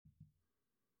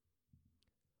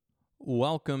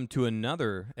Welcome to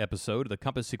another episode of the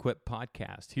Compass Equip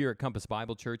podcast. Here at Compass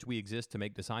Bible Church, we exist to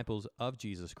make disciples of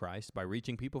Jesus Christ by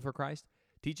reaching people for Christ,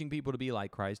 teaching people to be like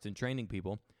Christ, and training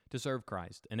people to serve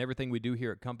Christ. And everything we do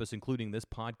here at Compass, including this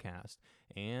podcast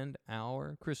and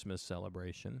our Christmas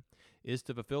celebration, is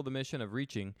to fulfill the mission of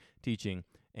reaching, teaching,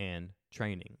 and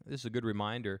training. This is a good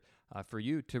reminder for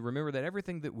you to remember that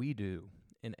everything that we do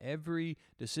and every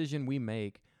decision we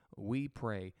make, we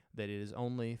pray that it is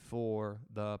only for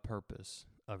the purpose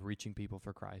of reaching people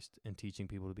for Christ and teaching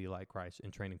people to be like Christ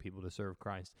and training people to serve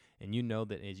Christ. And you know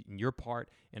that in your part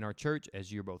in our church,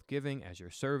 as you're both giving, as you're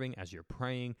serving, as you're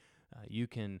praying, you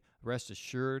can rest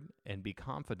assured and be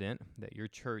confident that your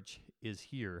church is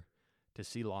here to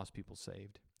see lost people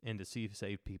saved and to see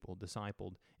saved people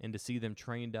discipled and to see them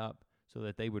trained up so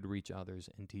that they would reach others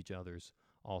and teach others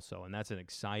also. And that's an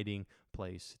exciting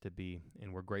place to be.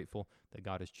 And we're grateful that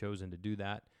God has chosen to do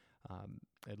that,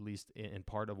 at least in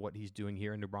part of what he's doing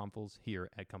here in New Braunfels, here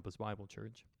at Compass Bible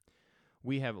Church.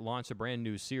 We have launched a brand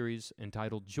new series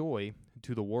entitled Joy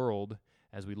to the World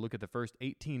as we look at the first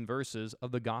 18 verses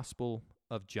of the Gospel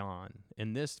of John.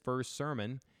 And this first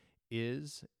sermon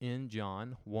is in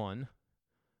John 1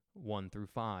 through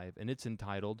 5, and it's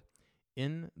entitled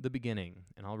In the Beginning.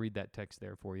 And I'll read that text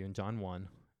there for you in John 1,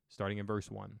 starting in verse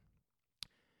 1.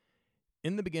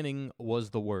 In the beginning was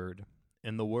the Word,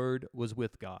 and the Word was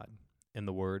with God, and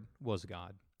the Word was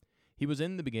God. He was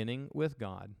in the beginning with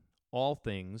God. All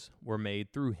things were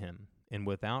made through him, and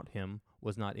without him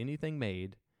was not anything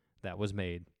made that was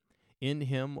made. In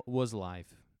him was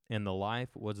life, and the life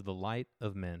was the light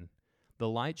of men. The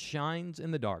light shines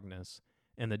in the darkness,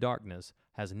 and the darkness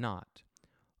has not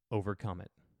overcome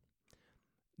it.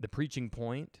 The preaching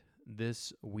point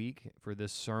this week for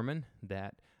this sermon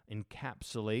that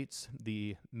encapsulates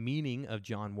the meaning of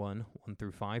John 1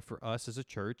 through 5 for us as a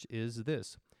church is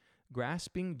this: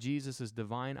 grasping Jesus'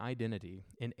 divine identity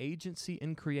and agency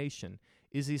in creation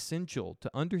is essential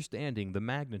to understanding the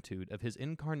magnitude of his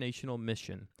incarnational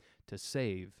mission to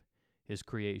save his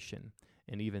creation.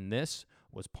 And even this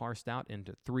was parsed out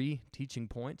into 3 teaching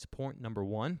points. Point number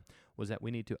 1 was that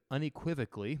we need to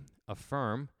unequivocally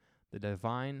affirm the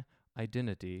divine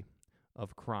identity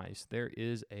of Christ. There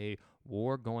is a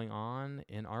war going on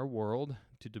in our world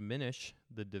to diminish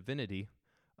the divinity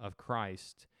of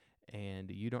Christ, and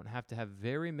you don't have to have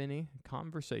very many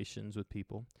conversations with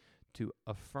people to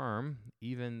affirm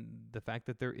even the fact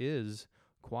that there is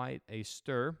quite a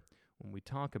stir when we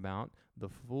talk about the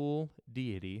full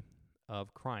deity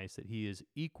of Christ, that he is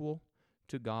equal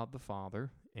to God the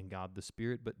Father and God the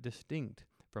Spirit, but distinct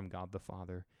from God the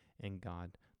Father and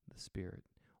God the Spirit.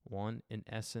 One, in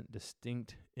essence,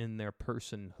 distinct in their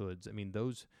personhoods. I mean,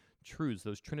 those truths,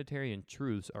 those Trinitarian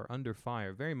truths are under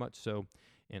fire, very much so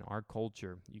in our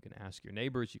culture. You can ask your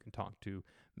neighbors, you can talk to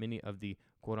many of the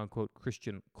quote-unquote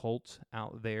Christian cults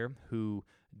out there who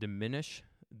diminish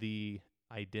the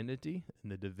identity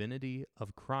and the divinity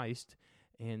of Christ,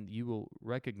 and you will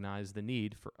recognize the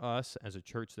need for us as a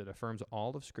church that affirms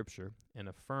all of Scripture and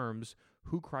affirms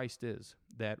who Christ is,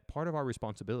 that part of our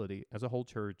responsibility as a whole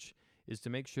church is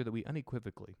to make sure that we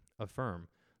unequivocally affirm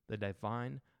the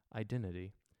divine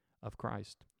identity of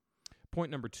Christ.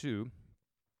 Point number 2,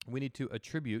 we need to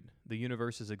attribute the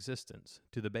universe's existence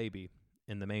to the baby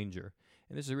in the manger.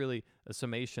 And this is really a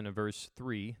summation of verse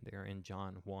 3 there in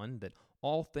John 1, that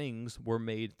all things were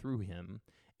made through him,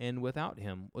 and without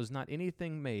him was not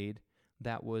anything made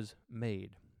that was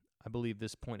made. I believe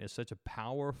this point is such a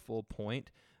powerful point,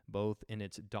 both in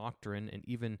its doctrine and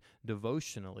even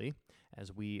devotionally.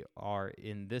 As we are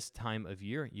in this time of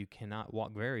year, you cannot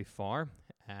walk very far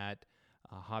at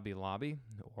Hobby Lobby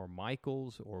or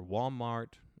Michael's or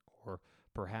Walmart or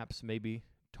perhaps maybe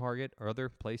Target or other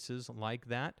places like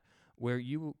that, where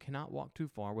you cannot walk too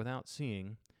far without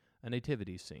seeing a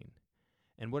nativity scene.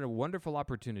 And what a wonderful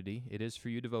opportunity it is for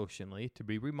you devotionally to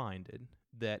be reminded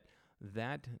that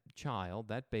that child,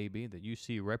 that baby that you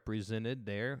see represented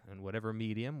there in whatever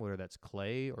medium, whether that's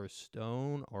clay or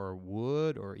stone or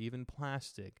wood or even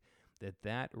plastic,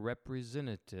 that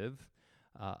representative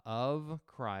of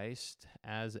Christ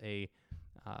as a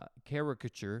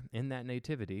caricature in that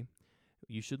nativity,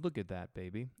 you should look at that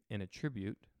baby and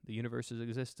attribute the universe's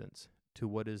existence to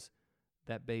what is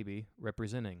that baby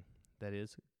representing, that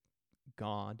is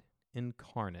God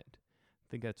incarnate.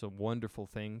 I think that's a wonderful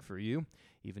thing for you,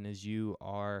 even as you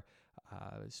are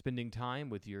spending time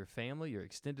with your family, your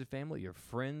extended family, your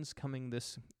friends coming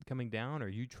down, or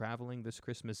you traveling this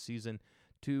Christmas season,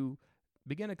 to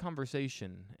begin a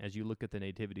conversation as you look at the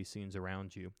nativity scenes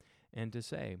around you, and to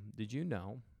say, did you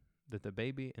know that the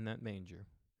baby in that manger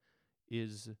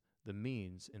is the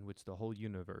means in which the whole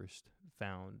universe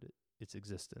found its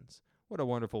existence. What a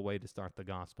wonderful way to start the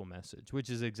gospel message, which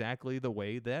is exactly the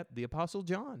way that the Apostle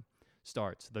John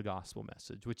starts the gospel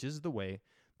message, which is the way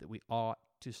that we ought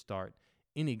to start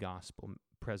any gospel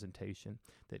presentation,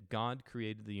 that God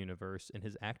created the universe and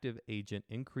his active agent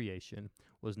in creation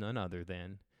was none other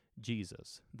than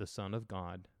Jesus, the Son of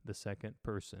God, the second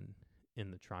person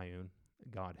in the triune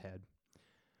Godhead.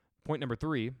 Point number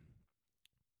 3,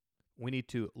 we need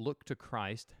to look to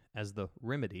Christ as the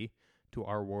remedy to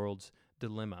our world's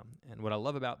dilemma. And what I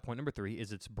love about point number 3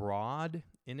 is it's broad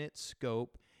in its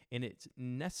scope and it's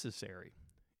necessary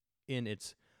in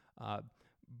its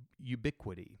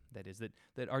ubiquity. That is,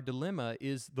 that our dilemma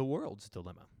is the world's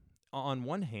dilemma. On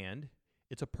one hand,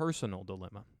 it's a personal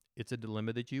dilemma. It's a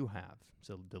dilemma that you have. It's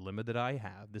a dilemma that I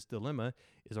have. This dilemma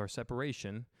is our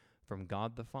separation from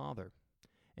God the Father.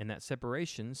 And that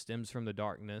separation stems from the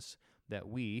darkness that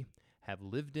we have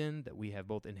lived in, that we have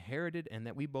both inherited, and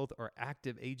that we both are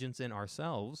active agents in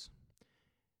ourselves.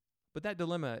 But that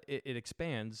dilemma, it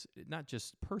expands not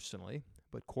just personally,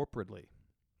 but corporately.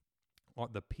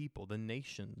 The people, the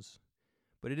nations.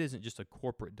 But it isn't just a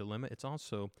corporate dilemma, it's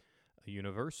also a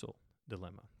universal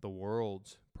dilemma, the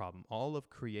world's problem, all of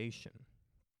creation,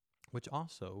 which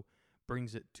also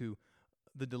brings it to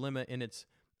the dilemma in its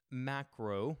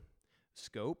macro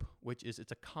scope, which is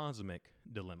it's a cosmic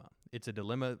dilemma. It's a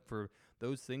dilemma for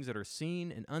those things that are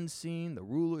seen and unseen, the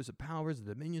rulers, the powers,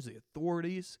 the dominions, the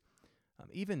authorities,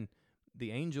 even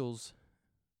the angels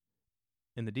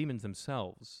and the demons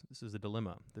themselves. This is the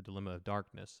dilemma of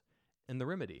darkness, and the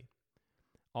remedy,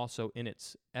 also in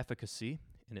its efficacy,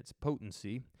 in its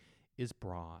potency, is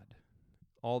broad.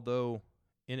 Although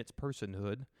in its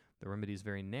personhood, the remedy is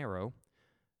very narrow,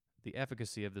 the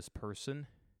efficacy of this person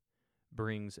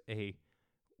brings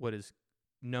what is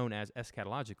known as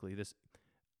eschatologically, this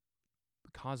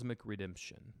cosmic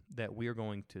redemption that we are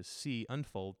going to see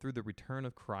unfold through the return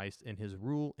of Christ and his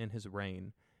rule and his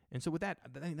reign. And so with that,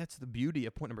 I think that's the beauty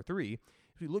of point number 3.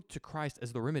 If we look to Christ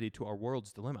as the remedy to our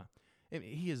world's dilemma,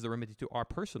 he is the remedy to our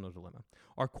personal dilemma,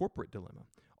 our corporate dilemma,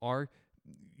 our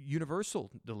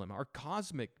universal dilemma, our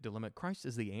cosmic dilemma. Christ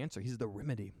is the answer. He's the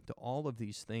remedy to all of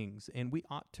these things, and we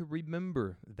ought to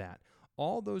remember that.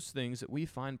 All those things that we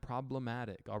find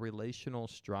problematic, our relational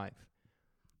strife,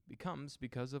 becomes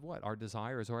because of what? Our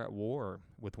desires are at war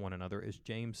with one another, as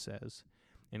James says.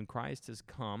 And Christ has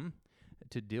come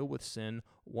to deal with sin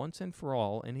once and for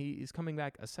all, and he is coming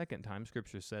back a second time,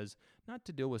 Scripture says, not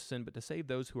to deal with sin, but to save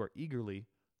those who are eagerly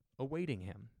awaiting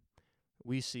him.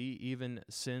 We see even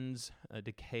sin's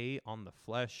decay on the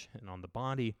flesh and on the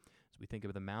body, as we think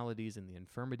of the maladies and the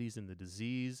infirmities and the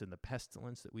disease and the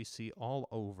pestilence that we see all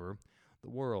over the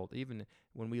world. Even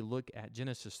when we look at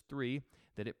Genesis 3,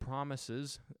 that it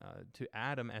promises to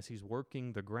Adam as he's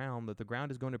working the ground, that the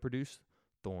ground is going to produce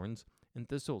thorns and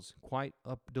thistles. Quite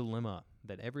a dilemma,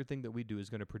 that everything that we do is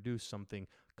going to produce something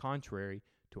contrary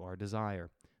to our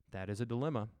desire. That is a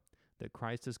dilemma that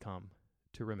Christ has come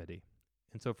to remedy.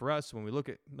 And so for us, when we look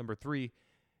at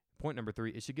point number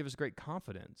 3, it should give us great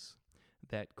confidence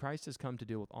that Christ has come to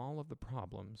deal with all of the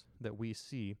problems that we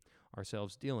see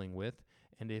ourselves dealing with.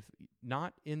 And if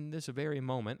not in this very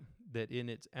moment, that in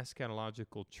its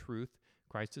eschatological truth,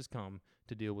 Christ has come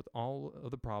to deal with all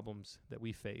of the problems that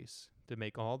we face, to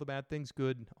make all the bad things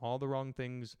good, all the wrong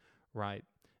things right,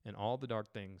 and all the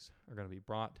dark things are going to be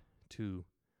brought to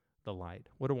the light.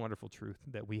 What a wonderful truth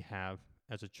that we have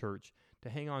as a church to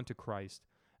hang on to Christ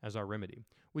as our remedy,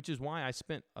 which is why I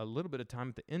spent a little bit of time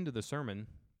at the end of the sermon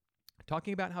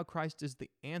talking about how Christ is the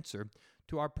answer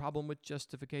to our problem with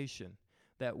justification,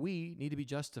 that we need to be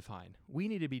justified. We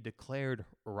need to be declared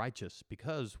righteous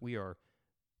because we are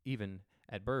even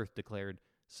at birth declared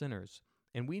sinners.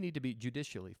 And we need to be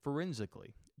judicially,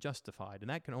 forensically justified. And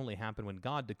that can only happen when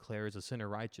God declares a sinner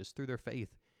righteous through their faith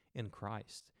in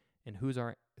Christ. And who's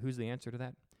the answer to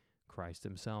that? Christ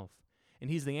himself. And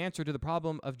he's the answer to the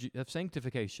problem of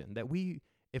sanctification, that we,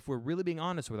 if we're really being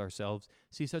honest with ourselves,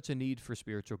 see such a need for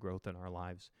spiritual growth in our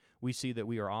lives. We see that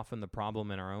we are often the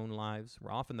problem in our own lives.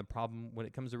 We're often the problem when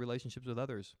it comes to relationships with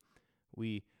others.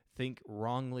 We think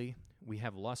wrongly. We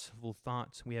have lustful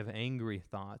thoughts. We have angry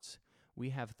thoughts. We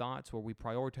have thoughts where we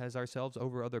prioritize ourselves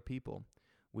over other people.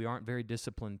 We aren't very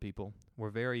disciplined people.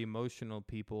 We're very emotional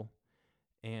people,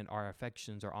 and our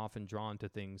affections are often drawn to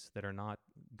things that are not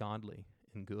godly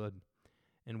and good.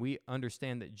 And we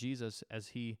understand that Jesus, as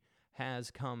he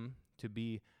has come to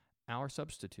be our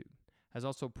substitute, has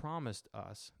also promised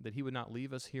us that he would not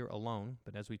leave us here alone,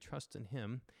 but as we trust in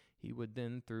him, he would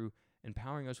then, through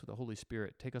empowering us with the Holy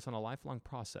Spirit, take us on a lifelong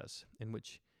process in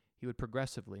which he would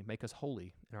progressively make us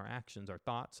holy in our actions, our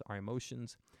thoughts, our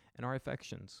emotions, and our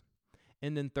affections.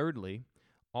 And then thirdly,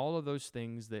 all of those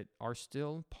things that are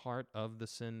still part of the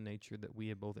sin nature that we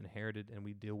have both inherited and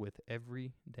we deal with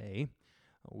every day.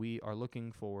 We are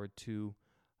looking forward to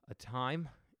a time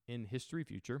in history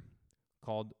future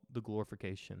called the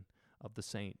glorification of the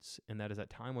saints, and that is that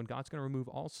time when God's going to remove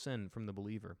all sin from the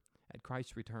believer at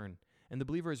Christ's return. And the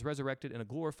believer is resurrected in a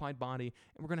glorified body,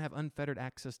 and we're going to have unfettered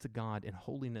access to God in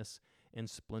holiness and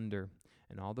splendor.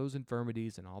 And all those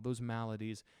infirmities and all those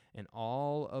maladies and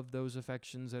all of those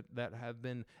affections that have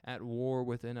been at war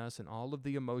within us and all of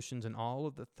the emotions and all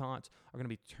of the thoughts are going to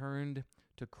be turned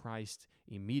to Christ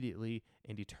immediately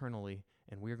and eternally,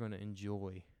 and we're going to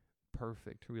enjoy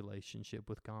perfect relationship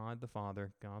with God the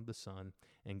Father, God the Son,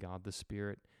 and God the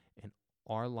Spirit, and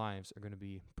our lives are going to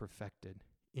be perfected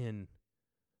in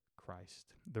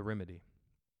Christ, the remedy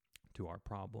to our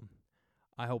problem.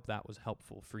 I hope that was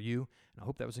helpful for you, and I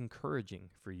hope that was encouraging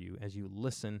for you as you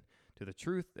listen to the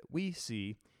truth that we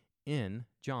see in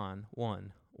John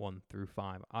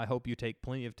 1:1-5. I hope you take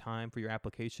plenty of time for your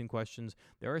application questions.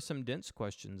 There are some dense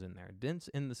questions in there, dense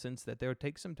in the sense that they'll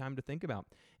take some time to think about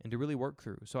and to really work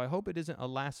through. So I hope it isn't a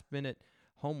last-minute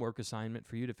homework assignment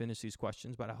for you to finish these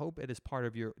questions, but I hope it is part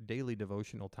of your daily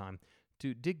devotional time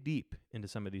to dig deep into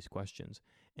some of these questions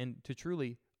and to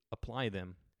truly apply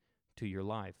them to your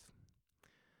life.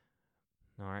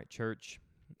 All right, church,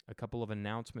 a couple of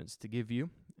announcements to give you.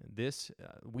 This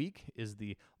week is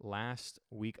the last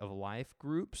week of life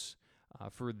groups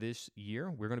for this year.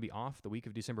 We're going to be off the week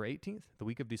of December 18th, the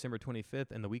week of December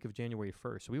 25th, and the week of January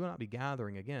 1st. So we will not be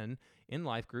gathering again in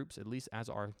life groups, at least as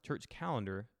our church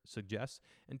calendar suggests,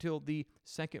 until the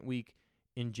second week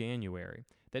in January.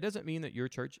 That doesn't mean that your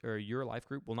church or your life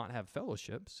group will not have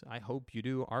fellowships. I hope you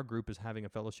do. Our group is having a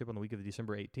fellowship on the week of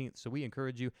December 18th. So we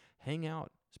encourage you, hang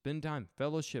out, spend time,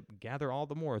 fellowship, gather all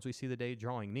the more as we see the day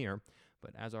drawing near.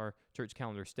 But as our church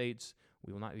calendar states,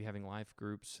 we will not be having life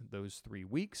groups those 3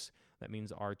 weeks. That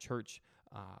means our church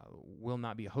will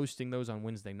not be hosting those on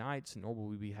Wednesday nights, nor will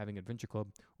we be having Adventure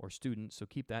Club or students. So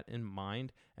keep that in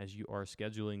mind as you are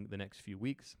scheduling the next few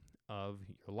weeks of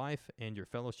your life and your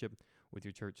fellowship with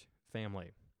your church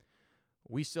family.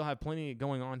 We still have plenty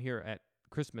going on here at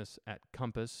Christmas at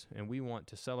Compass, and we want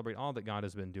to celebrate all that God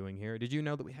has been doing here. Did you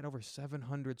know that we had over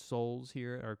 700 souls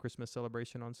here at our Christmas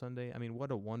celebration on Sunday? I mean,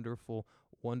 what a wonderful,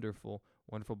 wonderful,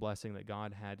 wonderful blessing that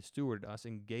God had stewarded us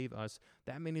and gave us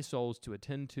that many souls to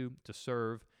attend to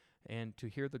serve, and to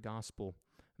hear the gospel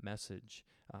message.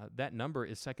 That number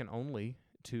is second only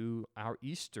to our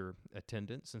Easter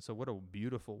attendance, and so what a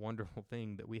beautiful, wonderful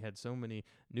thing that we had so many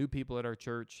new people at our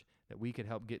church that we could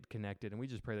help get connected, and we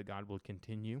just pray that God will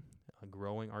continue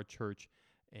growing our church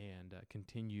and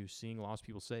continue seeing lost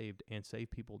people saved and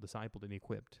saved people discipled and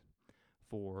equipped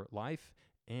for life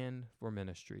and for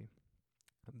ministry.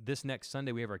 This next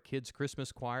Sunday, we have our kids'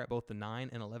 Christmas choir at both the 9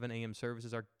 and 11 a.m.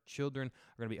 services. Our children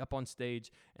are going to be up on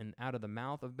stage, and out of the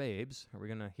mouth of babes, we're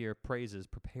going to hear praises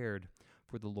prepared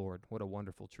for the Lord. What a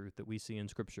wonderful truth that we see in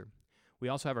Scripture. We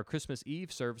also have our Christmas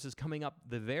Eve services coming up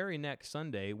the very next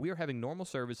Sunday. We are having normal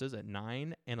services at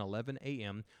 9 and 11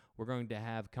 a.m. We're going to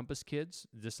have Compass Kids,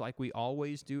 just like we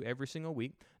always do every single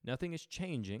week. Nothing is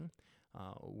changing.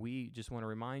 We just want to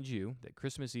remind you that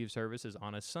Christmas Eve service is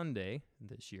on a Sunday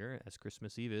this year, as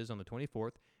Christmas Eve is on the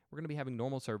 24th. We're going to be having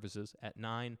normal services at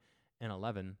 9 and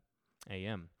 11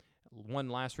 a.m. One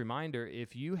last reminder,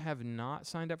 if you have not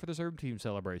signed up for the Serve Team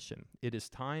celebration, it is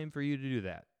time for you to do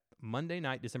that. Monday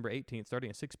night, December 18th,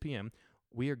 starting at 6 p.m.,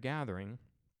 we are gathering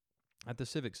at the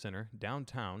Civic Center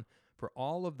downtown for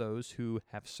all of those who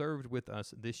have served with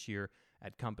us this year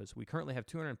at Compass. We currently have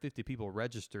 250 people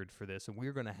registered for this, and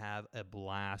we're going to have a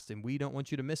blast, and we don't want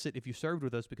you to miss it if you served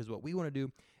with us, because what we want to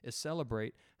do is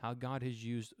celebrate how God has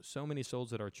used so many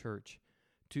souls at our church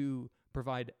to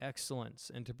provide excellence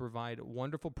and to provide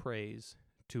wonderful praise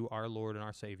to our Lord and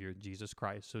our Savior, Jesus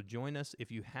Christ. So join us.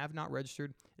 If you have not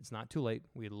registered, it's not too late.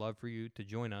 We'd love for you to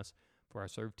join us for our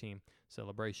Serve Team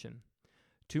celebration.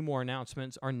 2 more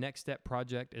announcements. Our Next Step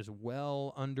project is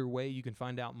well underway. You can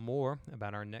find out more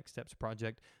about our Next Steps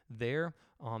project there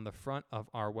on the front of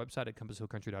our website at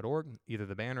compasshillcountry.org, either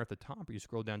the banner at the top, or you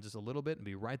scroll down just a little bit and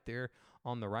be right there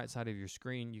on the right side of your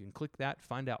screen. You can click that,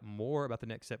 find out more about the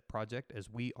Next Step project, as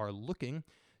we are looking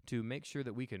to make sure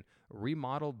that we can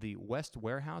remodel the West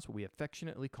Warehouse, what we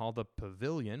affectionately call the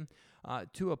Pavilion,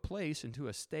 to a place and to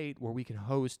a state where we can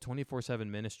host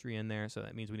 24/7 ministry in there. So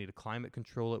that means we need to climate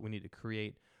control it. We need to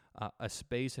create a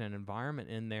space and an environment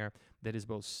in there that is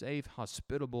both safe,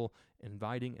 hospitable,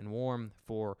 inviting, and warm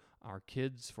for our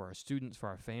kids, for our students, for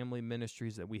our family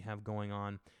ministries that we have going on.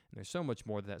 And there's so much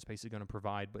more that space is going to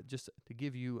provide, but just to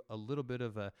give you a little bit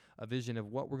of a vision of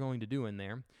what we're going to do in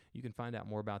there, you can find out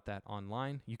more about that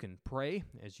online. You can pray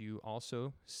as you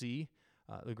also see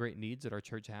the great needs that our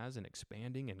church has in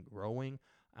expanding and growing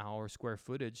our square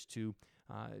footage to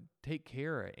take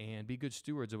care and be good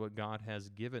stewards of what God has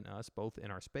given us, both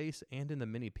in our space and in the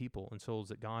many people and souls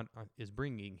that God is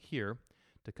bringing here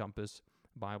to Compass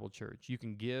Bible Church. You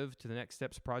can give to the Next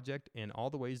Steps Project in all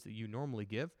the ways that you normally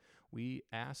give. We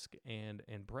ask and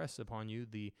press upon you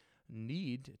the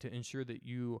need to ensure that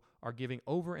you are giving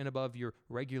over and above your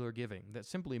regular giving. That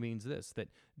simply means this, that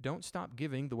don't stop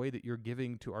giving the way that you're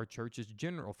giving to our church's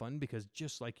general fund, because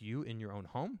just like you in your own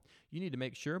home, you need to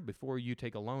make sure before you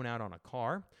take a loan out on a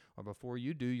car or before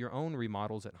you do your own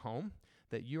remodels at home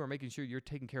that you are making sure you're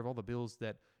taking care of all the bills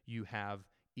that you have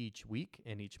each week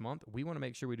and each month. We want to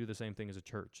make sure we do the same thing as a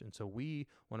church. And so we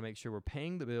want to make sure we're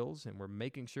paying the bills and we're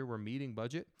making sure we're meeting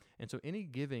budget. And so any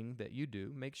giving that you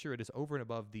do, make sure it is over and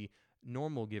above the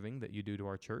normal giving that you do to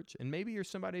our church. And maybe you're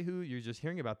somebody who you're just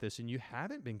hearing about this and you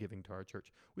haven't been giving to our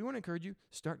church. We want to encourage you,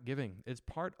 start giving. It's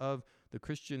part of the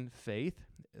Christian faith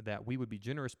that we would be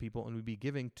generous people and we'd be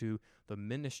giving to the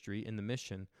ministry and the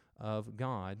mission of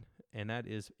God. And that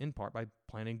is in part by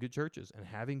planting good churches and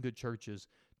having good churches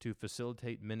to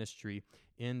facilitate ministry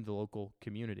in the local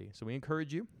community. So we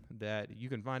encourage you that you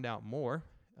can find out more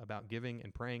about giving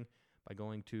and praying by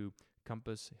going to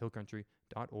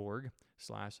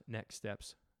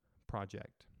compasshillcountry.org/nextstepsproject.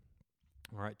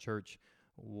 All right, church,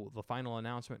 the final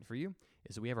announcement for you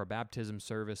is that we have our baptism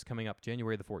service coming up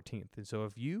January the 14th. And so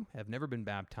if you have never been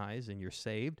baptized and you're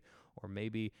saved, or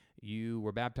maybe you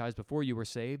were baptized before you were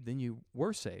saved, then you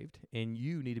were saved, and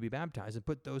you need to be baptized and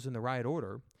put those in the right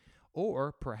order.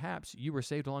 Or perhaps you were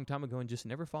saved a long time ago and just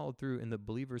never followed through in the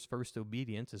believer's first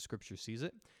obedience as Scripture sees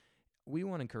it. We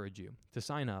want to encourage you to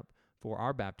sign up for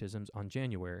our baptisms on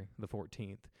January the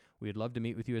 14th. We'd love to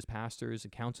meet with you as pastors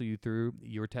and counsel you through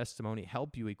your testimony,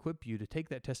 help you, equip you to take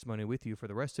that testimony with you for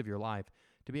the rest of your life,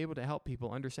 to be able to help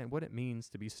people understand what it means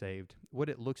to be saved, what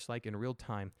it looks like in real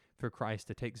time for Christ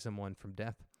to take someone from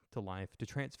death to life, to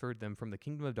transfer them from the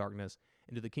kingdom of darkness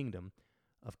into the kingdom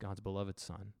of God's beloved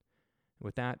Son.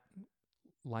 With that,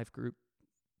 life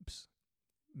groups,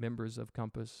 members of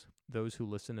Compass, those who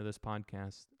listen to this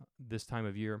podcast this time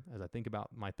of year, as I think about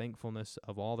my thankfulness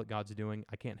of all that God's doing,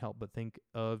 I can't help but think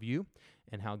of you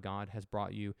and how God has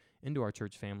brought you into our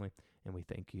church family. And we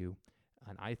thank you,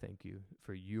 and I thank you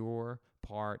for your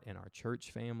part in our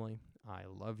church family. I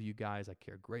love you guys. I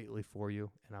care greatly for you,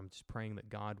 and I'm just praying that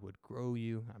God would grow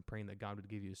you. I'm praying that God would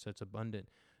give you such abundant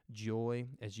joy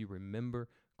as you remember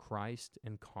Christ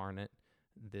incarnate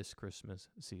this Christmas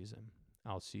season.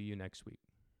 I'll see you next week.